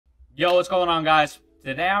Yo, what's going on, guys?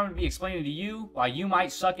 Today I'm going to be explaining to you why you might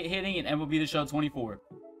suck at hitting in MLB the Show 24.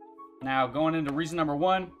 Now, going into reason number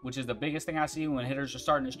one, which is the biggest thing I see when hitters are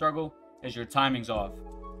starting to struggle, is your timing's off.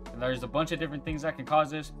 And there's a bunch of different things that can cause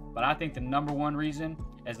this, but I think the number one reason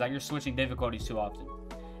is that you're switching difficulties too often.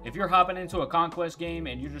 If you're hopping into a conquest game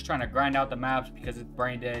and you're just trying to grind out the maps because it's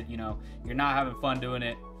brain dead, you know, you're not having fun doing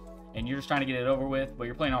it, and you're just trying to get it over with, but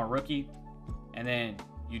you're playing on a rookie, and then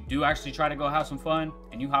you do actually try to go have some fun,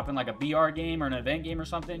 and you hop in like a BR game or an event game or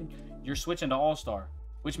something, you're switching to All-Star,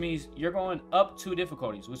 which means you're going up 2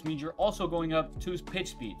 difficulties, which means you're also going up 2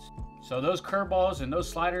 pitch speeds. So those curveballs and those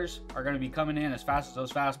sliders are going to be coming in as fast as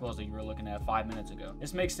those fastballs that you were looking at 5 minutes ago.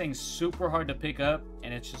 This makes things super hard to pick up,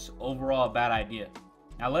 and it's just overall a bad idea.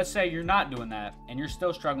 Now let's say you're not doing that, and you're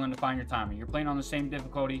still struggling to find your timing. You're playing on the same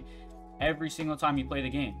difficulty every single time you play the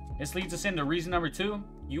game. This leads us into reason number 2,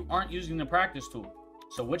 you aren't using the practice tool.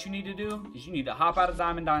 So what you need to do is you need to hop out of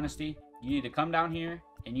Diamond Dynasty, you need to come down here,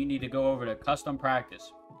 and you need to go over to custom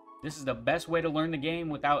practice. This is the best way to learn the game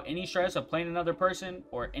without any stress of playing another person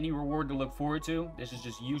or any reward to look forward to. This is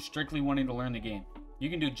just you strictly wanting to learn the game. You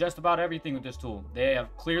can do just about everything with this tool. They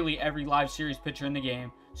have clearly every live series pitcher in the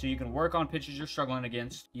game, so you can work on pitches you're struggling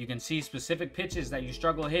against. You can see specific pitches that you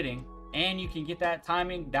struggle hitting, and you can get that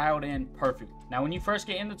timing dialed in perfect. Now when you first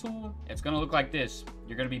get in the tool, it's going to look like this.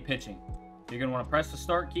 You're going to be pitching. You're going to want to press the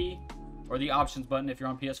start key or the options button if you're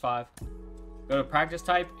on PS5. Go to practice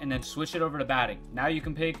type and then switch it over to batting. Now you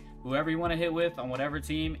can pick whoever you want to hit with on whatever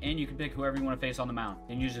team, and you can pick whoever you want to face on the mound.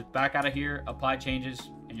 Then you just back out of here, apply changes,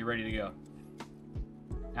 and you're ready to go.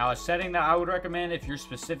 Now a setting that I would recommend if you're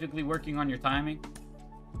specifically working on your timing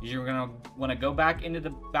is you're going to want to go back into the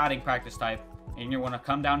batting practice type, and you want to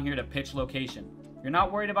come down here to pitch location. If you're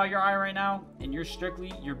not worried about your eye right now, and you're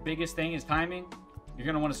strictly, your biggest thing is timing, you're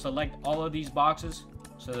going to want to select all of these boxes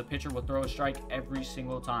so the pitcher will throw a strike every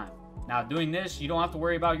single time. Now doing this, you don't have to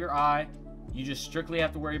worry about your eye. You just strictly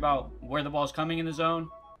have to worry about where the ball's coming in the zone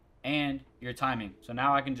and your timing. So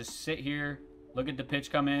now I can just sit here, look at the pitch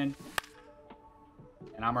come in,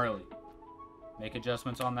 and I'm early. Make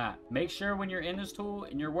adjustments on that. Make sure when you're in this tool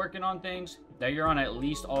and you're working on things that you're on at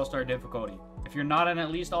least All-Star difficulty. If you're not on at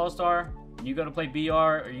least All-Star and you go to play BR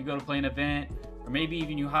or you go to play an event, or maybe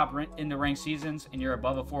even you hop into ranked seasons and you're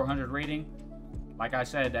above a 400 rating, like I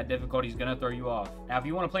said, that difficulty is going to throw you off. Now, if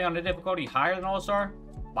you want to play on a difficulty higher than All-Star,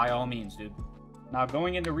 by all means, dude. Now,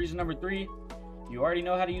 going into reason number 3, you already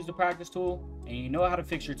know how to use the practice tool, and you know how to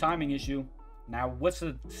fix your timing issue. Now, what's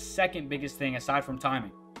the second biggest thing aside from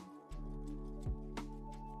timing?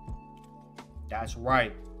 That's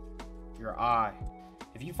right, your eye.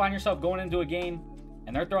 If you find yourself going into a game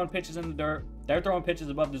and they're throwing pitches in the dirt, they're throwing pitches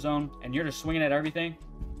above the zone, and you're just swinging at everything,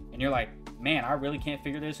 and you're like, man, I really can't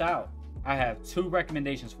figure this out, I have 2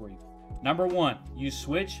 recommendations for you. Number 1, you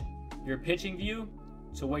switch your pitching view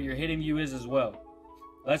to what your hitting view is as well.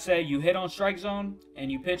 Let's say you hit on strike zone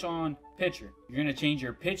and you pitch on pitcher. You're going to change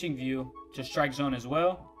your pitching view to strike zone as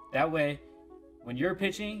well. That way, when you're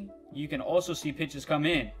pitching, you can also see pitches come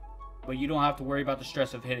in, but you don't have to worry about the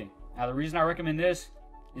stress of hitting. Now, the reason I recommend this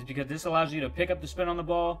is because this allows you to pick up the spin on the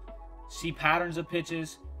ball, see patterns of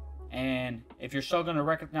pitches, and if you're struggling to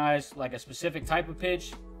recognize like a specific type of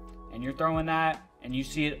pitch and you're throwing that and you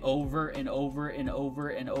see it over and over and over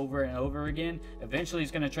and over and over again, eventually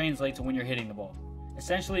it's going to translate to when you're hitting the ball.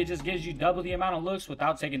 Essentially, it just gives you double the amount of looks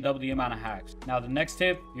without taking double the amount of hacks. Now, the next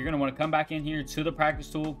tip, you're going to want to come back in here to the practice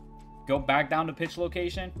tool, go back down to pitch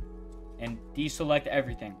location, and deselect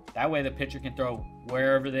everything. That way the pitcher can throw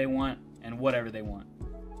wherever they want and whatever they want.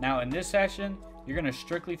 Now, in this session, you're going to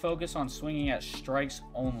strictly focus on swinging at strikes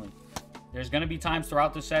only. There's going to be times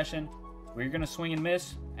throughout the session where you're going to swing and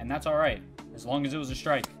miss, and that's all right, as long as it was a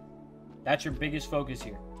strike. That's your biggest focus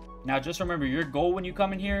here. Now, just remember, your goal when you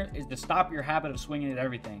come in here is to stop your habit of swinging at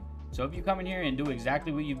everything. So if you come in here and do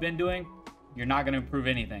exactly what you've been doing, you're not going to improve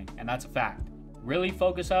anything, and that's a fact. Really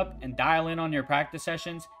focus up and dial in on your practice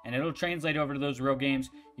sessions, and it'll translate over to those real games.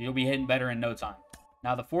 You'll be hitting better in no time.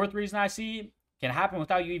 Now, the 4th reason I see can happen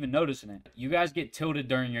without you even noticing it. You guys get tilted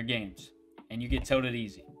during your games, and you get tilted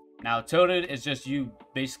easy. Now, tilted is just you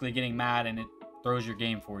basically getting mad, and it throws your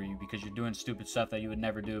game for you because you're doing stupid stuff that you would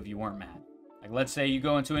never do if you weren't mad. Like, let's say you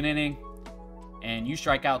go into an inning and you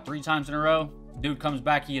strike out 3 times in a row. Dude comes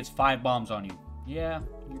back, he hits 5 bombs on you. Yeah,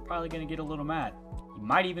 you're probably going to get a little mad. You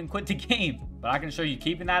might even quit the game. But I can show you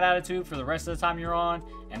keeping that attitude for the rest of the time you're on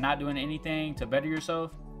and not doing anything to better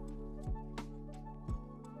yourself.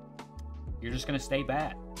 You're just going to stay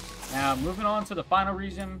bad. Now, moving on to the final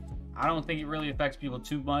reason, I don't think it really affects people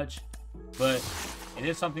too much, but it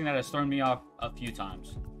is something that has thrown me off a few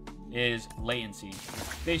times, is latency.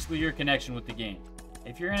 Basically, your connection with the game.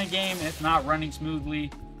 If you're in a game and it's not running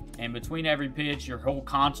smoothly, and between every pitch, your whole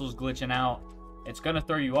console's glitching out, it's going to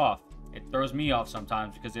throw you off. It throws me off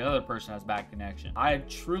sometimes because the other person has bad connection. I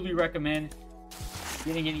truly recommend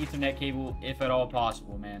getting an Ethernet cable if at all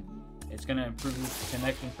possible, man. It's going to improve your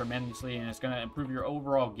connection tremendously, and it's going to improve your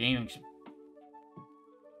overall gaming.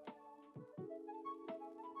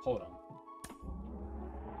 Hold on.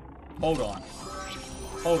 Hold on.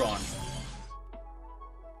 Hold on.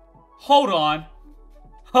 Hold on.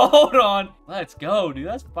 Hold on. Let's go, dude.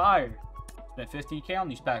 That's fire. Spent 15K on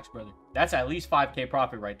these packs, brother. That's at least 5K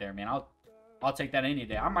profit right there, man. I'll take that any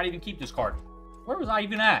day. I might even keep this card. Where was I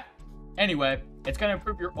even at? Anyway, it's going to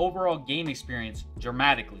improve your overall game experience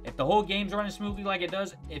dramatically. If the whole game's running smoothly like it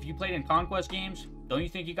does if you played in Conquest games, don't you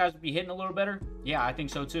think you guys would be hitting a little better? Yeah, I think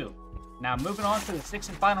so too. Now, moving on to the sixth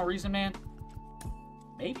and final reason, man.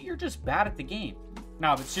 Maybe you're just bad at the game.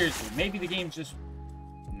 No, but seriously, maybe the game's just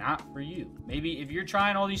not for you. Maybe if you're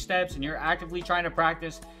trying all these steps and you're actively trying to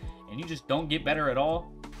practice and you just don't get better at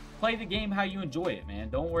all, play the game how you enjoy it, man.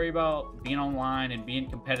 Don't worry about being online and being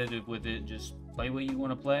competitive with it. Just play what you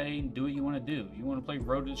want to play and do what you want to do. You want to play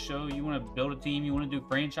Road to the Show, you want to build a team, you want to do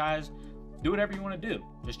franchise, do whatever you want to do.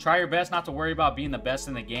 Just try your best not to worry about being the best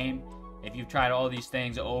in the game. If you've tried all these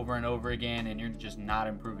things over and over again and you're just not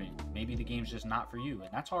improving, maybe the game's just not for you, and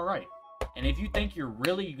that's all right. And if you think you're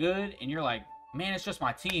really good and you're like, man, it's just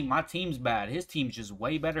my team's bad, his team's just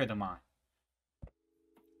way better than mine,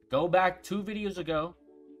 go back 2 videos ago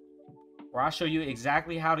where I show you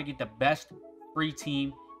exactly how to get the best free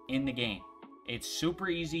team in the game. It's super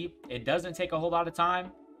easy, it doesn't take a whole lot of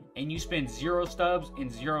time, and you spend 0 stubs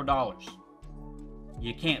and $0.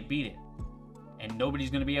 You can't beat it. And nobody's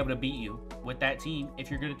going to be able to beat you with that team if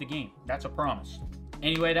you're good at the game. That's a promise.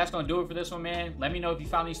 Anyway, that's going to do it for this one, man. Let me know if you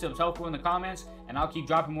found these tips helpful in the comments, and I'll keep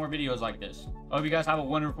dropping more videos like this. I hope you guys have a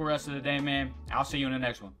wonderful rest of the day, man. I'll see you in the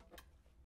next one.